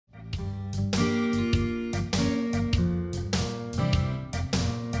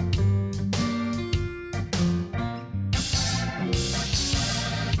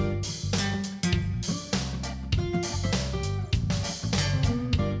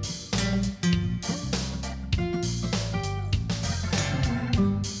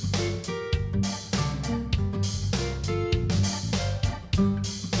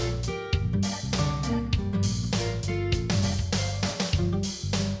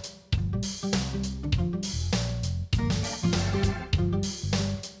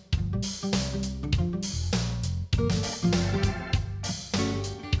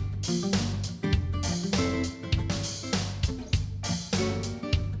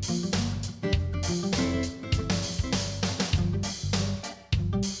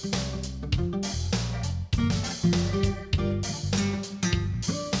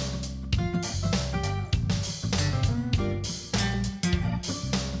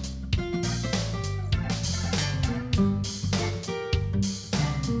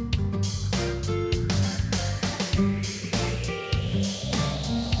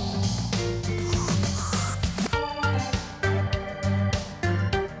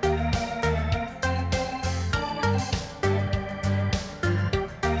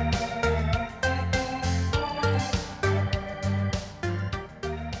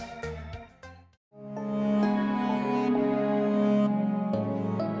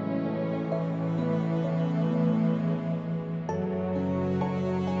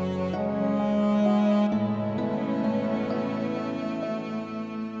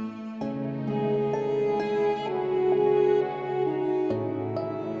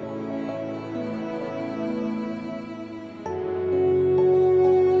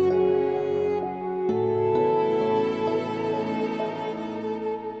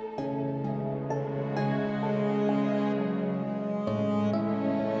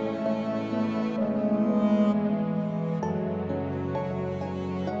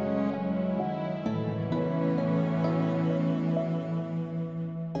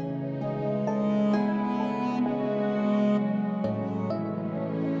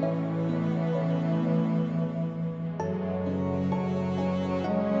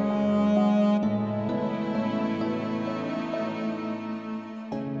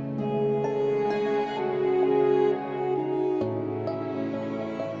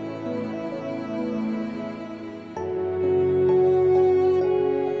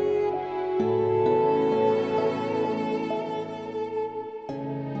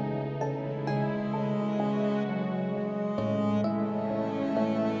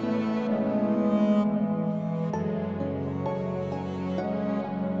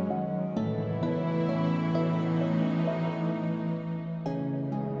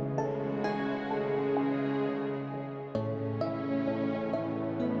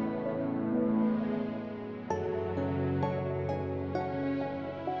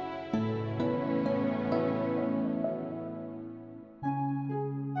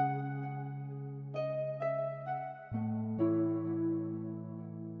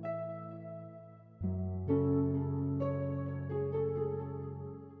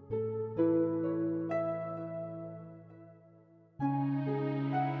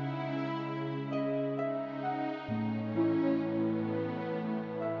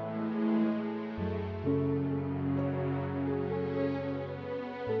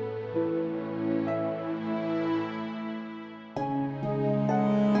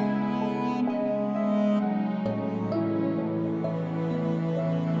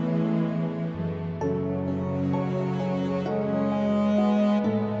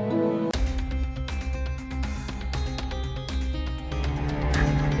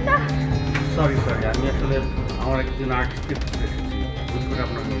আমি আসলে আমার একজন আর্টিস্টকে খুঁজতে এসেছি, ভুল করে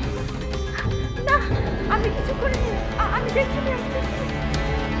আপনার মনে চলে এসেছি। না, আমি কিছু করিনি। আমি দেখিনি, আমি দেখিনি।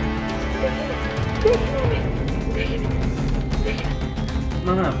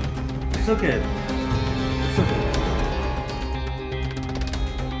 না না, ইটস ওকে, ইটস ওকে।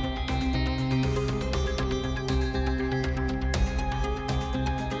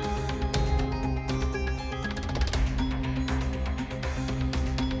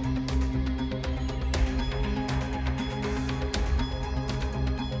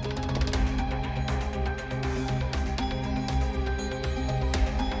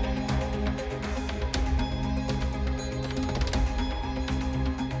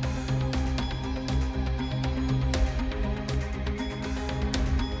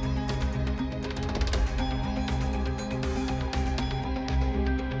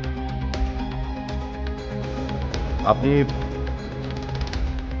 আপনি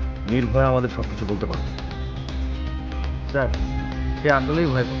নির্ভয়ে আমাদের সবকিছু বলতে পারেন। স্যার, সে আসলেই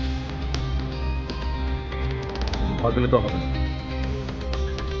ভয় পায়। ভয় পেলে তো হবে না,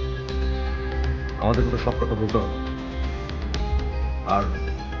 আমাদের তো সব কথা বলতে হবে। আর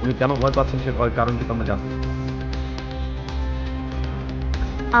উনি কেন ভয় পাচ্ছেন সে ভয়ের কারণ কিন্তু আমরা জানি।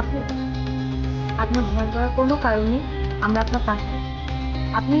 আপনার ভয় করার কোনো কারণ নেই। আমরা আপনার পাশে।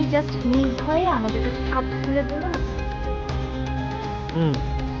 আপনি জাস্ট নির্ভয়ে আমাদের কাছে সব খুলে বলুন।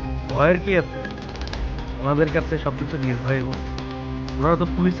 ভয়ের কি আছে? ওনাদের কাছে সবকিছু নির্ভয়, ওনারা তো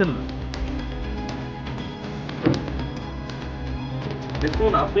পুলিশের লোক।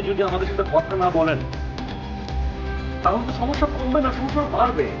 দেখুন, আপনি যদি আমাদের সাথে কথা না বলেন তাহলে তো সমস্যা কমবে না, সমস্যা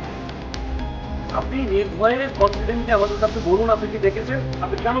বাড়বে। আপনি নির্ভয়ে কনফিডেন্টলি আমাদের কাছে বলুন আপনি কি দেখেছেন,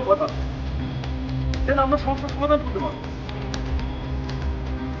 আপনি কেন কথা দেন, আমরা সমস্যার সমাধান করতে পারবো।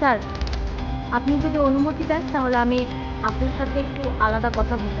 স্যার, আপনি যদি অনুমতি দেন তাহলে আমি আপনার সাথে একটু আলাদা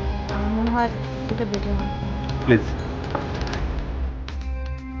কথা বলতে। আমার মনে হয় এটা বেটার হয়। প্লিজ।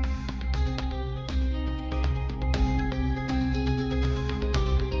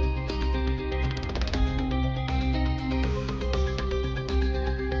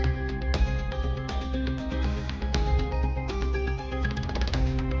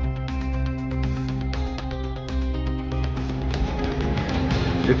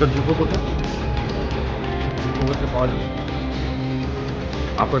 একটা যুব কোথায় পাওয়া যাবে?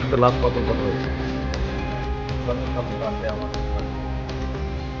 আপনার সাথে লাস্ট কত কথা হয়েছে?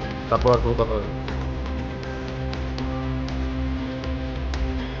 তারপর আর কোনো কথা হয়েছে?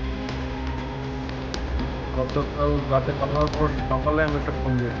 গতকাল রাতে কথা হওয়ার পর সকালে আমি একটা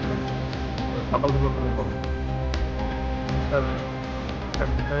ফোন দিয়েছিলাম। সকাল থেকে কোনো কথা? স্যার, একটা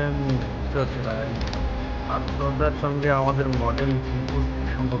বিষয়ে আমি বুঝতে পারছি না, আত্মদার সঙ্গে আমাদের মডেল বিপুল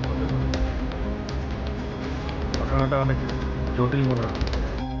সম্পর্ক হতে পারে। ঘটনাটা অনেক জটিল মনে হচ্ছে।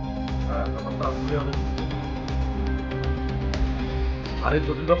 ব্যাপারটা আসলে অনেক, আর এই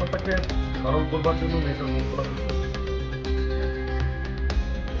জটিল ব্যাপারটাকে সরল করবার জন্য মেয়েটার মুখ করা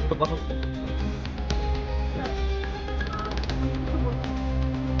তো কথা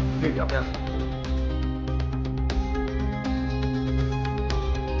প্লিজ আপনি আসুন।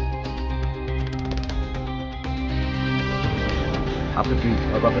 আপনি প্লিজ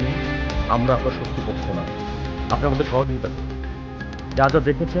ভয় পাবেন না, আমরা আপনার শক্তি করছি না, আপনি আমাদের সহযোগিতা করুন। যা যা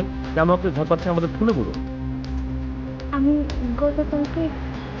দেখেছেন কেন আপনি ভয় পাচ্ছেন আমাদের খুলে বলুন। আমি গতকালকে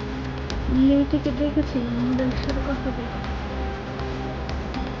মেয়েটিকে দেখেছি মডেলের সাথে কথা বলতে।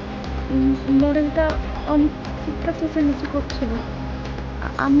 মডেলটা অনেক চিৎকার চেঁচামেচি করছিল।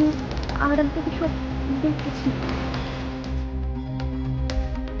 আমি আড়াল থেকে সব দেখেছি।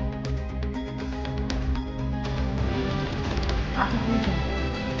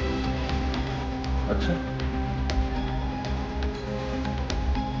 আচ্ছা,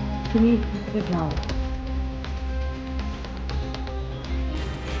 তুমি যাও,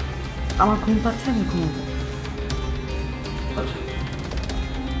 আমার ঘুম পাচ্ছে, আমি ঘুমাবো। আচ্ছা,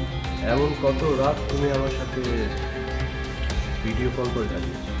 এমন কত রাত তুমি আমার সাথে ভিডিও কল করে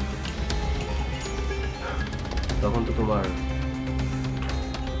কাটিয়েছ? তখন তো তোমার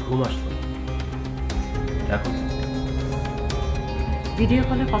ঘুম আসতো না, এখন ভিডিও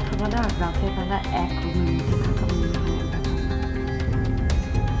কলে কথা বলা আর রাতের বেলা এক রুমের মধ্যে থাকা মনে হয় এক ব্যাপার না।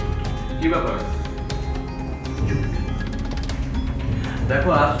 কি ব্যাপার? দেখো,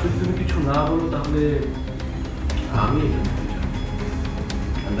 আজ যদি তুমি কিছু না বলো তাহলে আমি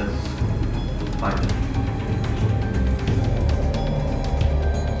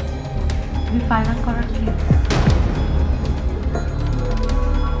তুমি ফাইনাল করার কি?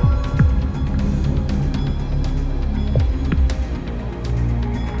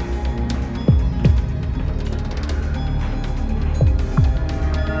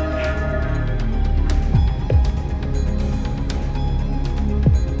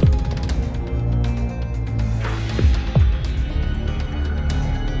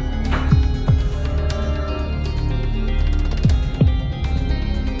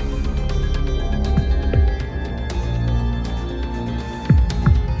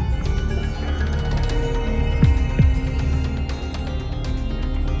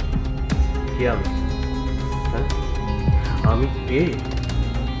 কে আমি? হ্যাঁ, আমি কে?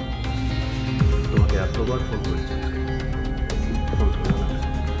 তোমাকে এতবার ফোন করেছি, ফোন ধরো না।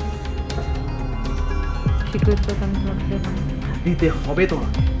 দিতে হবে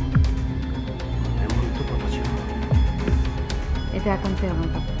তোমাকে, এমন তো কথা ছিল। এটা এখন থেকে আমার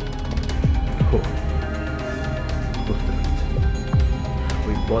কথা। বুঝতে পেরেছি,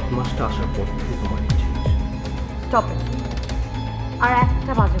 ওই বদমাসটা আসার পর থেকে তোমার ইচ্ছে। Stop it. আর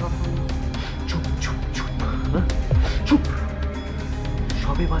একটা বাজে কথা নেই। চুপ চুপ চুপ, হ্যাঁ চুপ।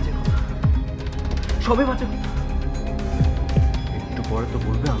 সবে বাজে কথা, সবে বাজে কথা। একটু পরে তো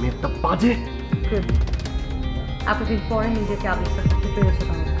বলবে আমি একটা বাজে। এতদিন পরে নিজেকে আবিষ্কার করতে পেরেছো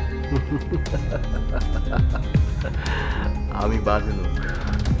তাহলে। আমি বাজে লোক,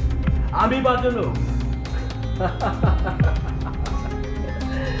 আমি বাজে লোক।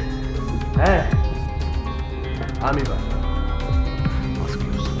 হ্যাঁ, আমি বাজে।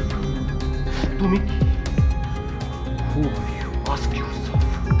 তুমি কি? Who are you? Ask yourself.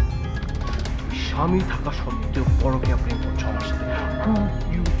 স্বামী থাকা সত্ত্বেও পরকীয়া প্রেম করছো আমার সাথে। Who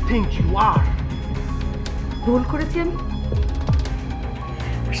you think you are? ভুল করেছি আমি।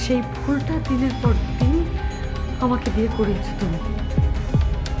 সেই ভুলটা দিনের পর দিন আমাকে বিয়ে করিয়েছো তুমি।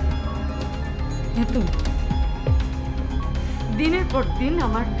 তুমি দিনের পর দিন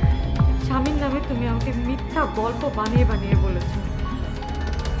আমার স্বামীর নামে তুমি আমাকে মিথ্যা গল্প বানিয়ে বানিয়ে বলেছো,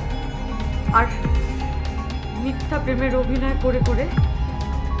 আর মিথ্যা প্রেমের অভিনয় করে করে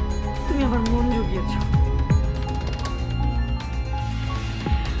তুমি আমার মন জুগিয়েছ।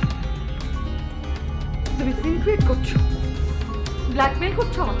 তুমি সিন ক্রিয়েট করছো, ব্ল্যাকমেল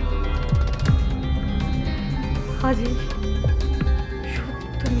করছো আমাকে। আজই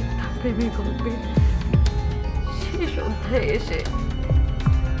সত্য মিথ্যা প্রেমের গল্পে শেষ অধ্যায়ে এসে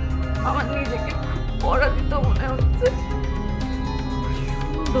আমার নিজেকে খুব পরাজিত মনে হচ্ছে।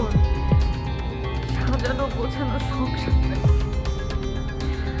 সুন্দর সাজানো গোছানো সংসারটা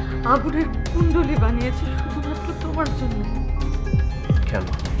আগুনের কুণ্ডলি বানিয়েছে শুধুমাত্র তোমার জন্য। কেন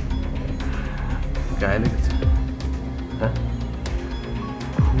গায়ে লেগেছে? হ্যাঁ,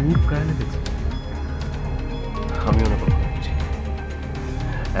 খুব গায়ে লেগেছে। আমিও না কথা বলছি,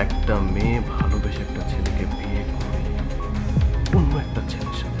 একটা মেয়ে ভালোবেসে একটা ছেলেকে বিয়ে করে অন্য একটা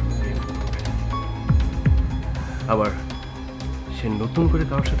ছেলের সাথে প্রেম করবে, আবার সে নতুন করে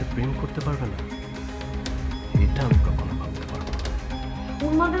কারোর সাথে প্রেম করতে পারবে না, এটা আমি কখনো ভাবতে পারবো না।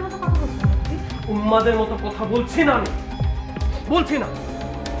 উন্মাদের মতো কথা বলছো? উন্মাদের মতো কথা বলছি না, আমি বলছি না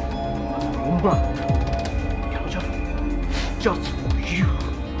উন্মাদ। কেন জানো? Just for you,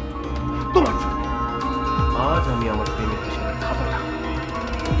 তোমার জন্য আজ আমি আমার প্রেমের হিসেবে খাতাটা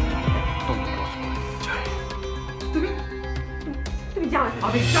একদম ক্রস করে দিতে চাই। তুমি যাও।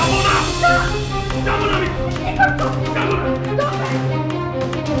 আমি যাবো না, যাবো না, আমি যাবো না, যাবো না,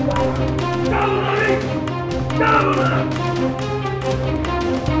 আমি যাবো না।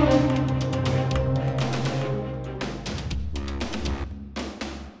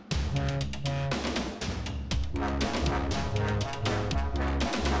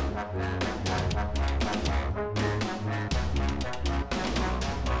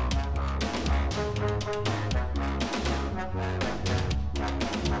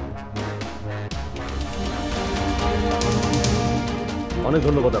 অনেক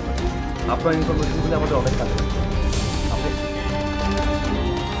ধন্যবাদ আপনাকে, আপনার ইনফরমেশনগুলো আমাদের অনেক কাজে লাগবে।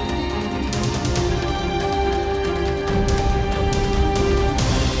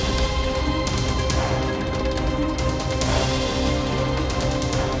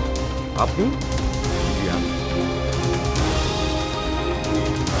 আপনি?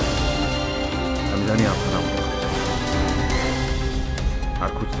 আমি জানি আপনারা আর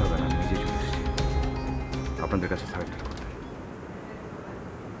খুঁজতে হবে না, আমি নিজে চলে এসেছি আপনাদের কাছে সারেন্ডার করতে।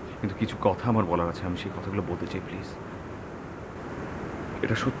 কিন্তু কিছু কথা আমার বলার আছে, আমি সেই কথাগুলো বলতে চাই প্লিজ।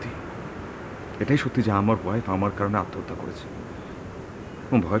 এটা সত্যি, এটাই সত্যি যে আমার ওয়াইফ আমার কারণে আত্মহত্যা করেছে।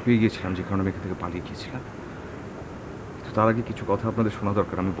 এবং ভয় পেয়ে গিয়েছিলাম যে কারণে আমি এখান থেকে পালিয়ে গিয়েছিলাম। কিন্তু তার আগে কিছু কথা আপনাদের শোনা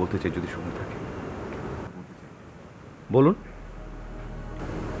দরকার, আমি বলতে চাই যদি শুনে থাকে। বলুন।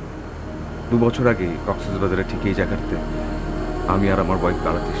 2 বছর আগে কক্সবাজারে ঠিক এই জায়গাতে আমি আর আমার ওয়াইফ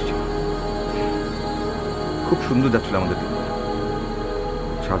বেড়াতে এসেছিলাম। খুব সুন্দর যাচ্ছিল আমাদের দিন,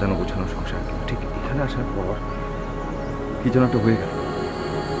 সাজানো গোছানো সংসার। কিন্তু ঠিক এখানে আসার পর কি যেন একটা হয়ে গেল,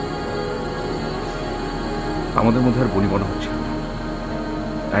 আমাদের মধ্যে আর বনিবনা হচ্ছিল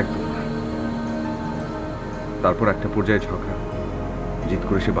একদম। তারপর একটা পর্যায়ে ঝগড়া, জিদ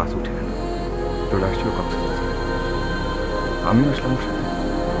করে সে বাস উঠে গেল, চলে আসছিল কক্সবাজার। আমিও আসলাম ওর সাথে,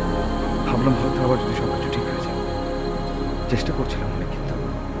 ভাবলাম হয়তো আবার যদি সবকিছু ঠিক হয়ে যায়। চেষ্টা করছিলাম অনেক, কিন্তু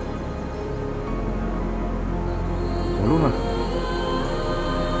হলো না।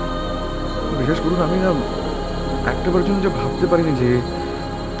 বিশ্বাস করুন, আমি না একটাবার জন্য যে ভাবতে পারিনি যে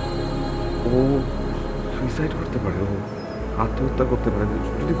ও সুইসাইড করতে পারে, ও আত্মহত্যা করতে পারে।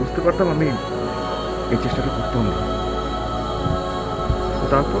 যদি বুঝতে পারতাম আমি এই চেষ্টাটা করতাম না।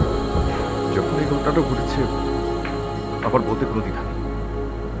 তারপর যখন এই ঘটনাটা ঘটেছে, আবার বলতে কোনো দ্বিধা নেই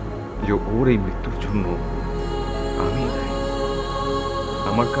যে ওর এই মৃত্যুর জন্য আমি দায়ী।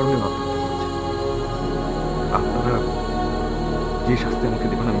 আমার কারণে আত্মহত্যা করেছে। আপনারা যে শাস্তি আমাকে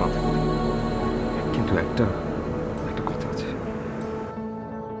দেবেন আমি মাথা করি, কিন্তু একটা কথা আছে।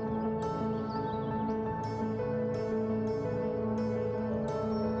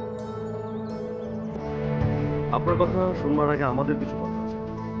 আপনার কথা শুনবার আগে আমাদের কিছু কথা আছে,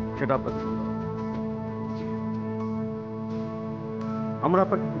 সেটা আপনাকে শুনতে হবে। আমরা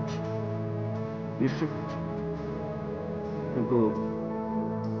আপনাকে নিশ্চয়, কিন্তু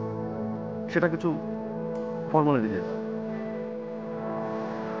সেটা কিছু ফর্মালিটি যেতে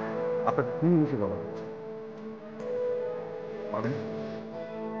আপনাকে মিশে বলা হচ্ছে। মানে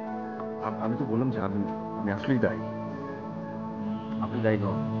আমি তো বললাম যে আমি আসলেই দায়ী। আপনি দায়ী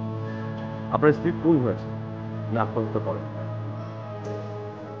নন, আপনার স্ত্রী খুন হয়েছে না আত্মহত্যা করেন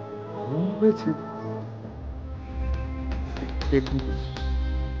হয়েছে,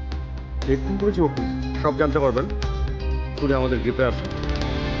 খুন করেছে ওকে সব জানতে পারবেন শুনে আমাদের গ্রিপে আসুন।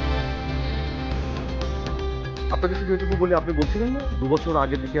 আপনাকে শুধু এটুকু বলি, আপনি বলছিলেন না 2 বছর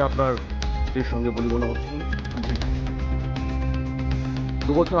আগে থেকে আপনার স্ত্রীর সঙ্গে বলিবনা হচ্ছিল।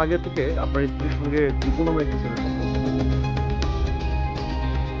 2 বছর আগে থেকে আপনার স্ত্রীর সঙ্গে কোনো একটি ছেলে সম্পর্ক।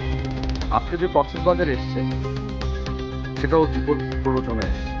 আজকে যে কক্সবাজার এসছে সেটাও জীবন প্ররোচনায়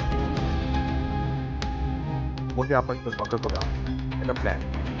এসছে। ওকে আপনাকে সরকার করা এটা প্ল্যান।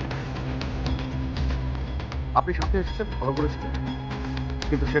 আপনি সাথে এসেছেন, ভালো করেছিলেন,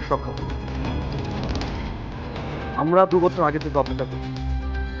 কিন্তু শেষ রক্ষা করুন। আমরা 2 বছর আগে থেকে অপেক্ষা করছি।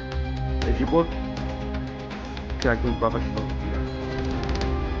 এই জীবন সে একজন প্রফেশনাল,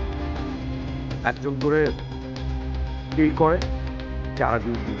 একজন করে ডিল করে, সে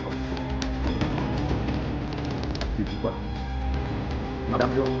আরেকজন ডিল করে।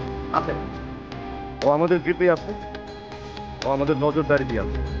 আছে ও আমাদের গ্রিপে আছে, ও আমাদের নজরদারি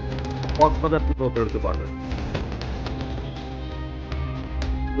আছে। কক্সবাজার থেকে বেরোতে পারবে।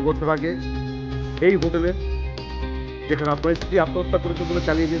 2 বছর আগে এই হোটেলে যেখানে আপনার স্ত্রী আত্মহত্যা করেছে বলে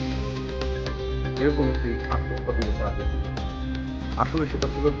চালিয়ে গেছে, এরকম একটি আত্মহত্যা 2 বছর আগে। আসলে সেটা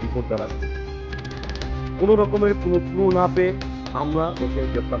ছিল বিপদ দ্বারা। কোনো রকমের কোনো ক্লু না পেয়ে আমরা ওকে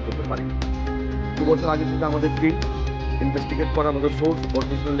গ্রেফতার করতে পারি। 2 বছর আগে থেকে আমাদের টিম ইনভেস্টিগেট করে, আমাদের সোর্স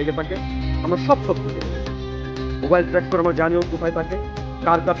পরমিশন লেগে থাকে। আমরা সব তথ্য দিই, মোবাইল ট্র্যাক করে আমরা জানিও কোথায় থাকে,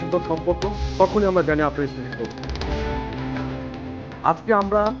 কার কার সাথে সম্পর্ক, তখনই আমরা জানি আপনার স্ত্রী। আজকে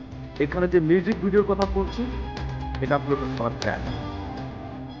আমরা এখানে যে মিউজিক ভিডিওর কথা বলছি, এটা আপনার আমার প্ল্যান।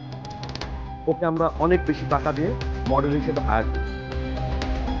 ওকে আমরা অনেক বেশি টাকা দিয়ে মডেল হিসেবে হায়ার করি।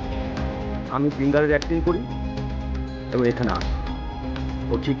 আমি সিঙ্গারের অ্যাক্টিং করি এবং এখানে আসি।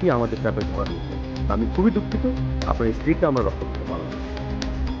 ও ঠিকই আমাদের ট্র্যাপে ধরা দিয়েছে। আমি খুবই দুঃখিত, আপনার স্ত্রীকে আমরা রক্ষা করতে পারলাম না।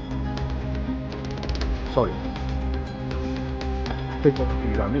 সরি।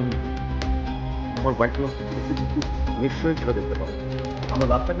 আমি আমার বাইক নিশ্চয়ই সেটা দেখতে পাবো। আমরা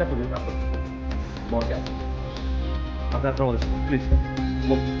রাস্তায় না করি আপনার মনে আছে আপনার প্লিজ